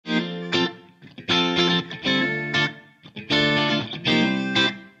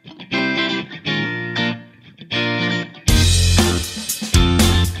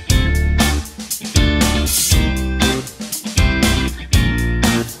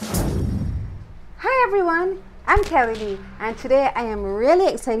everyone, I'm Kelly Lee, and today I am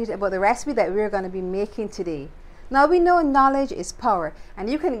really excited about the recipe that we're going to be making today. Now we know knowledge is power, and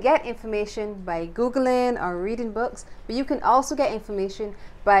you can get information by Googling or reading books, but you can also get information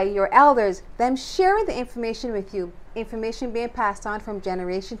by your elders, them sharing the information with you, information being passed on from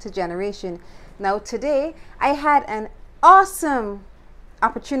generation to generation. Now today I had an awesome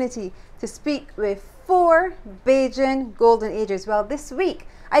opportunity to speak with 4 Bajan Golden Agers. Well, this week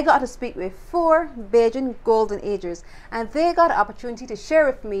I got to speak with 4 Bajan Golden Agers, and they got an opportunity to share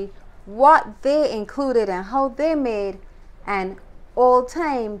with me what they included and how they made an Ole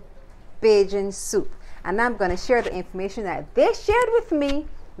Time Bajan Soup. And I'm going to share the information that they shared with me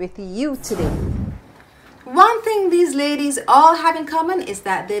with you today. One thing these ladies all have in common is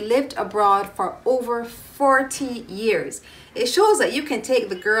that they lived abroad for over 40 years. It shows that you can take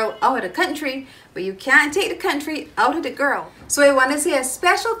the girl out of the country, but you can't take the country out of the girl. So I want to say a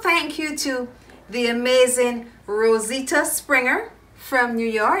special thank you to the amazing Rosita Springer from New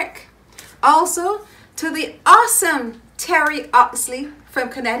York. Also to the awesome Terry Oxley from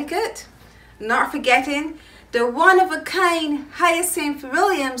Connecticut. Not forgetting the one-of-a-kind Hyacinth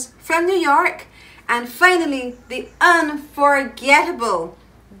Williams from New York. And finally, the unforgettable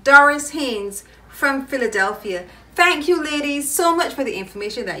Doris Haynes from Philadelphia. Thank you, ladies, so much for the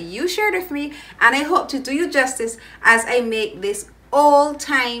information that you shared with me, and I hope to do you justice as I make this Ole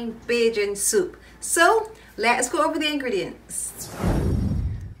Time Bajan Soup. So, let's go over the ingredients.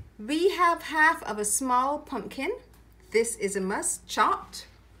 We have half of a small pumpkin. This is a must, chopped.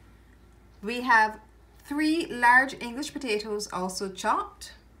 We have 3 large English potatoes, also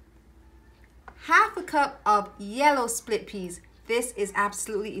chopped. Half a cup of yellow split peas. This is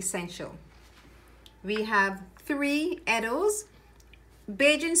absolutely essential. We have 3 eddos.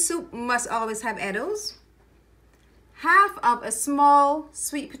 Bajan soup must always have eddos. Half of a small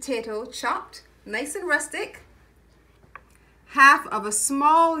sweet potato chopped, nice and rustic. Half of a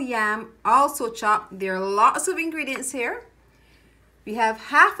small yam, also chopped. There are lots of ingredients here. We have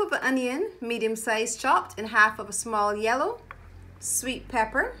half of an onion, medium sized chopped, and half of a small yellow. Sweet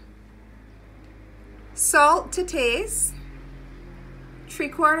pepper. Salt to taste.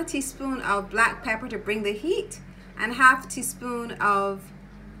 3/4 teaspoon of black pepper to bring the heat, and half teaspoon of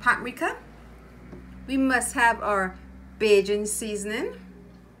paprika. We must have our Bajan seasoning.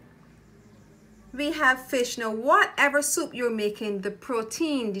 We have fish. Now, whatever soup you're making, the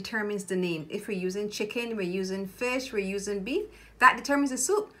protein determines the name. If we're using chicken, we're using fish, we're using beef, that determines the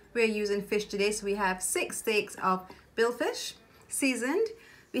soup. We're using fish today, so we have 6 steaks of billfish seasoned.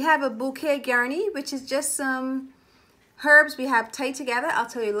 We have a bouquet garni, which is just some herbs we have tied together. I'll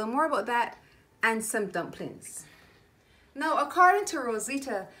tell you a little more about that. And some dumplings. Now, according to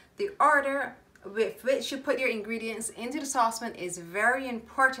Rosita, the order with which you put your ingredients into the saucepan is very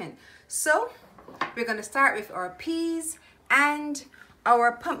important. So, we're going to start with our peas and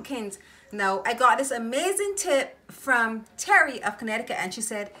our pumpkins. Now, I got this amazing tip from Terry of Connecticut, and she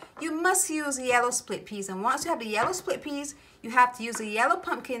said, you must use yellow split peas. And once you have the yellow split peas, you have to use a yellow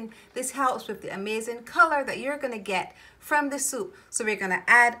pumpkin. This helps with the amazing color that you're going to get from the soup. So we're going to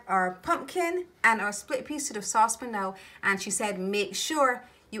add our pumpkin and our split peas to the saucepan now. And she said, make sure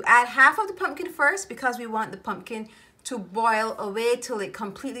you add half of the pumpkin first, because we want the pumpkin to boil away till it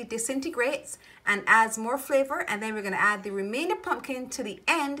completely disintegrates and adds more flavor. And then we're going to add the remaining pumpkin to the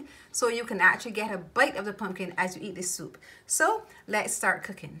end, so you can actually get a bite of the pumpkin as you eat this soup. So let's start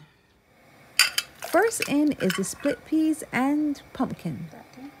cooking. First in is the split peas and pumpkin.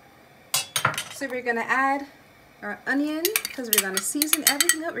 So we're going to add our onion, because we're going to season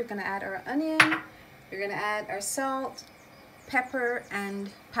everything up. We're going to add our onion. We're going to add our salt, pepper,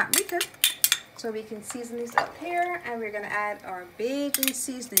 and paprika. So we can season these up here, and we're going to add our Bajan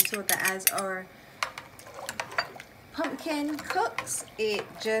seasoning, so that as our pumpkin cooks, it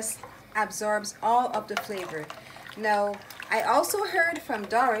just absorbs all of the flavor. Now, I also heard from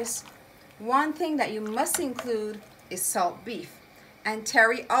Doris, one thing that you must include is salt beef. And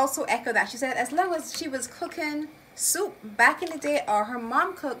Terry also echoed that. She said as long as she was cooking soup back in the day, or her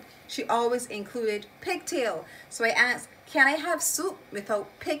mom cooked, she always included pigtail. So I asked, can I have soup without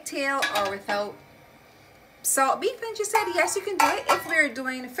pigtail or without salt beef? And she said, yes, you can do it. If we're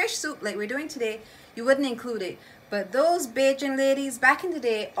doing fish soup like we're doing today, you wouldn't include it. But those Bajan ladies back in the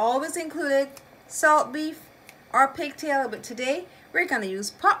day always included salt beef or pigtail. But today, we're going to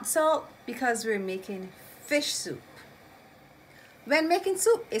use pot salt because we're making fish soup. When making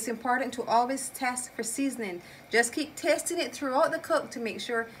soup, it's important to always test for seasoning. Just keep tasting it throughout the cook to make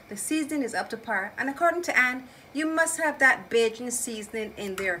sure the seasoning is up to par. And according to Anne, you must have that Bajan seasoning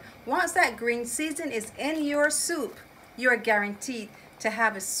in there. Once that green seasoning is in your soup, you're guaranteed to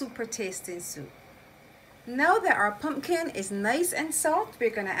have a super tasting soup. Now that our pumpkin is nice and soft,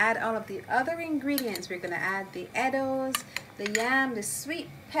 we're going to add all of the other ingredients. We're going to add the eddos, the yam, the sweet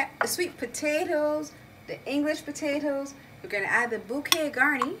potatoes, the English potatoes. We're going to add the bouquet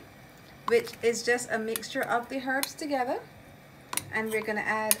garni, which is just a mixture of the herbs together. And we're going to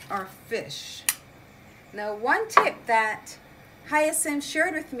add our fish. Now, one tip that Hyacinth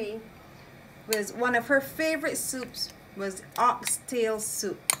shared with me was one of her favorite soups was oxtail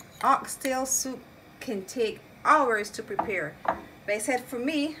soup. Oxtail soup can take hours to prepare. But I said, for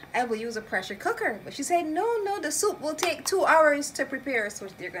me, I will use a pressure cooker. But she said, no, the soup will take 2 hours to prepare. So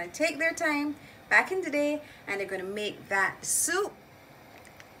they're going to take their time back in the day and they're going to make that soup.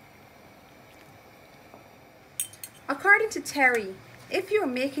 According to Terry, if you're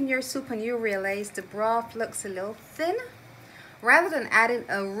making your soup and you realize the broth looks a little thin, rather than adding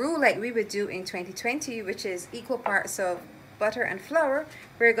a roux like we would do in 2020, which is equal parts of butter and flour,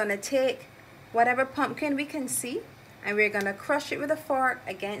 we're going to take whatever pumpkin we can see and we're going to crush it with a fork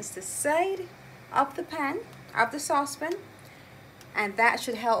against the side of the pan, of the saucepan, and that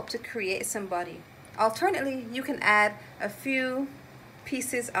should help to create some body. Alternatively, you can add a few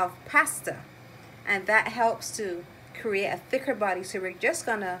pieces of pasta and that helps to create a thicker body. So we're just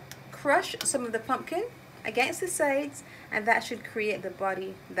going to crush some of the pumpkin against the sides and that should create the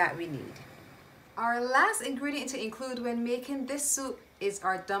body that we need. Our last ingredient to include when making this soup is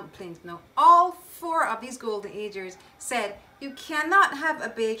our dumplings. Now, all 4 of these golden agers said you cannot have a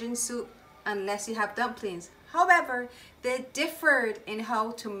Bajan soup unless you have dumplings. However, they differed in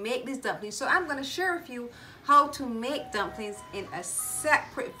how to make these dumplings. So I'm going to share with you how to make dumplings in a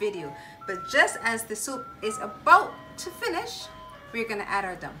separate video. But just as the soup is about to finish, we're going to add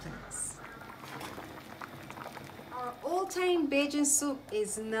our dumplings. Our Ole Time Bajan Soup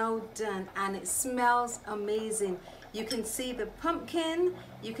is now done and it smells amazing. You can see the pumpkin,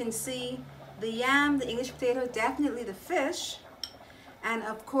 you can see the yam, the English potato, definitely the fish, and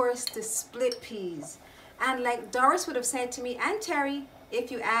of course the split peas. And like Doris would have said to me and Terry,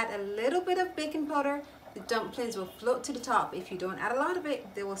 if you add a little bit of baking powder, the dumplings will float to the top. If you don't add a lot of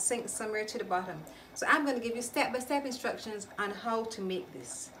it, they will sink somewhere to the bottom. So I'm going to give you step-by-step instructions on how to make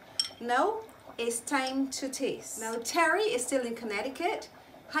this. Now it's time to taste. Now Terry is still in Connecticut,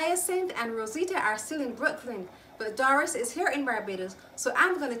 Hyacinth and Rosita are still in Brooklyn, but Doris is here in Barbados. So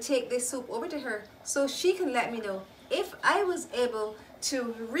I'm going to take this soup over to her so she can let me know if I was able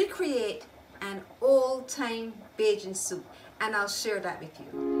to recreate an Ole Time Bajan soup, and I'll share that with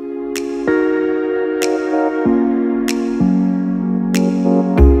you.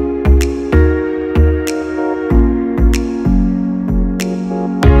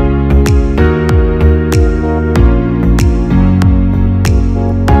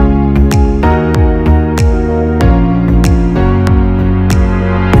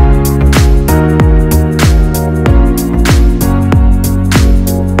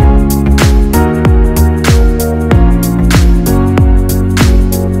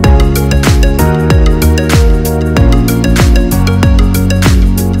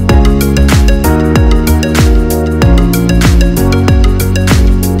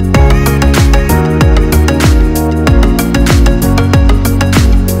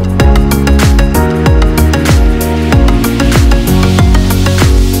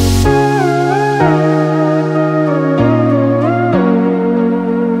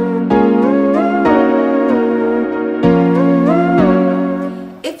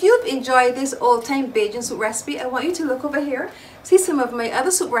 Enjoy this Ole Time Bajan soup recipe, I want you to look over here, see some of my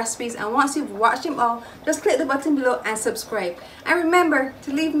other soup recipes, and once you've watched them all, just click the button below and subscribe. And remember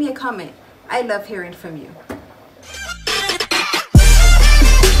to leave me a comment. I love hearing from you.